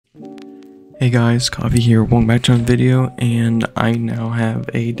Hey guys, Coffee here, welcome back to another video, and I now have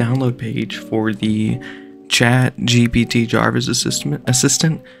a download page for the ChatGPT Jarvis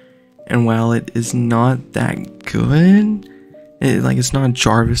assistant, and while it is not that good, it's not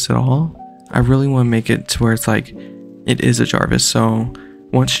Jarvis at all, I really want to make it to where it's like, it is a Jarvis. So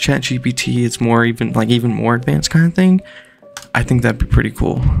once ChatGPT is more even more advanced kind of thing, I think that'd be pretty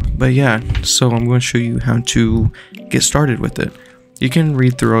cool. But yeah, so I'm going to show you how to get started with it. You can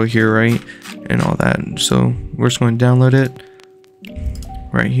read through here, right, and all that. So we're just going to download it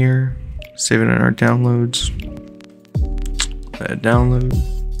right here, save it in our downloads. Download.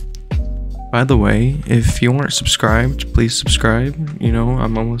 By the way, if you aren't subscribed, please subscribe. You know,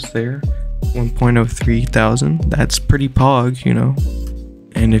 I'm almost there, 1.03 thousand. That's pretty pog, you know.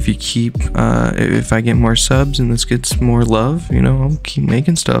 And if you keep, if I get more subs and this gets more love, you know, I'll keep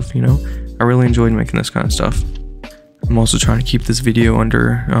making stuff. You know, I really enjoyed making this kind of stuff. I'm also trying to keep this video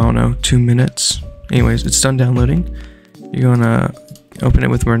under, I don't know, 2 minutes. Anyways, it's done downloading. You're gonna open it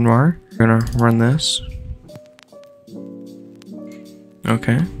with WinRAR. You're gonna run this.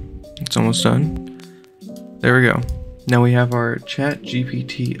 Okay, it's almost done. There we go. Now we have our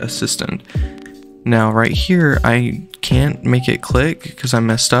ChatGPT assistant. Now right here, I can't make it click because I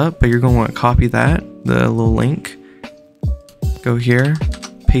messed up, but you're gonna want to copy that, the little link. Go here,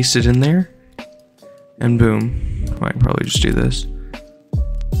 paste it in there, and boom. I can probably just do this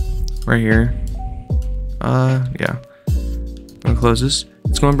right here. Yeah. I'm gonna close this.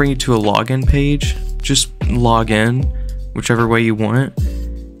 It's going to bring you to a login page. Just log in whichever way you want,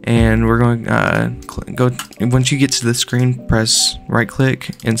 and we're going to go. Once you get to the screen, press right click,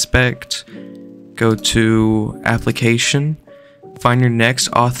 inspect, go to application, find your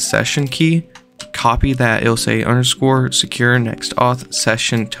next auth session key, copy that. It'll say _ secure next auth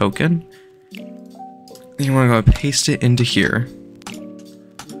session token. You want to go paste it into here.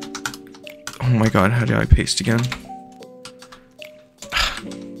 Oh my god, how do I paste again?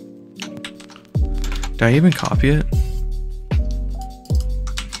 Did I even copy it?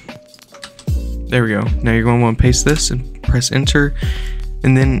 There we go. Now you're going to want to paste this and press enter.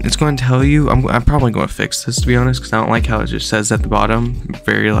 And then it's going to tell you, I'm probably going to fix this, to be honest, because I don't like how it just says at the bottom,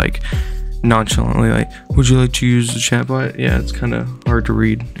 very like nonchalantly, like, would you like to use the chatbot? Yeah, it's kind of hard to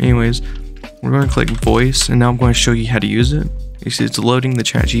read. Anyways, we're going to click voice, and now I'm going to show you how to use it. You see it's loading the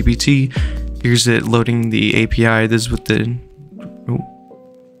ChatGPT. Here's it loading the API. This is with the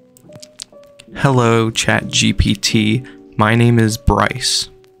hello ChatGPT. My name is Bryce.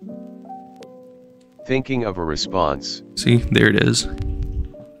 Thinking of a response. See, there it is.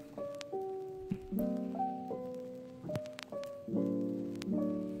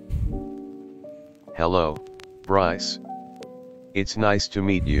 Hello, Bryce. It's nice to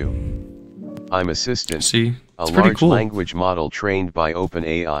meet you. I'm Assistant, See, a large language model trained by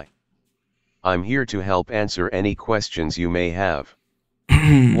OpenAI. I'm here to help answer any questions you may have.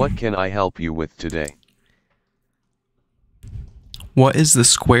 What can I help you with today? What is the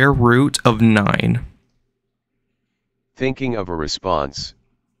square root of 9? Thinking of a response.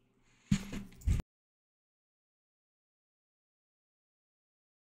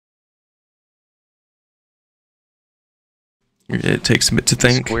 It takes a bit to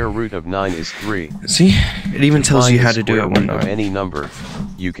think. The square root of 9 is 3. See, it even tells you how to do it when not any number.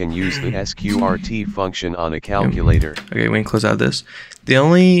 You can use the sqrt function on a calculator. Okay, we can close out this. The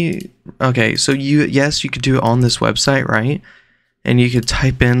only so yes, you could do it on this website, right? And you could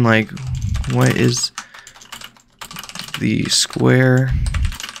type in like, what is the square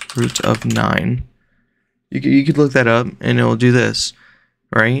root of 9? You could look that up, and it'll do this,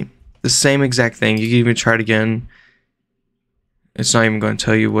 right? The same exact thing. You can even try it again. It's not even going to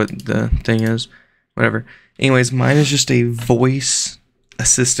tell you what the thing is. Whatever. Anyways, mine is just a voice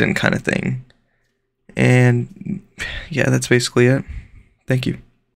assistant kind of thing. And yeah, that's basically it. Thank you.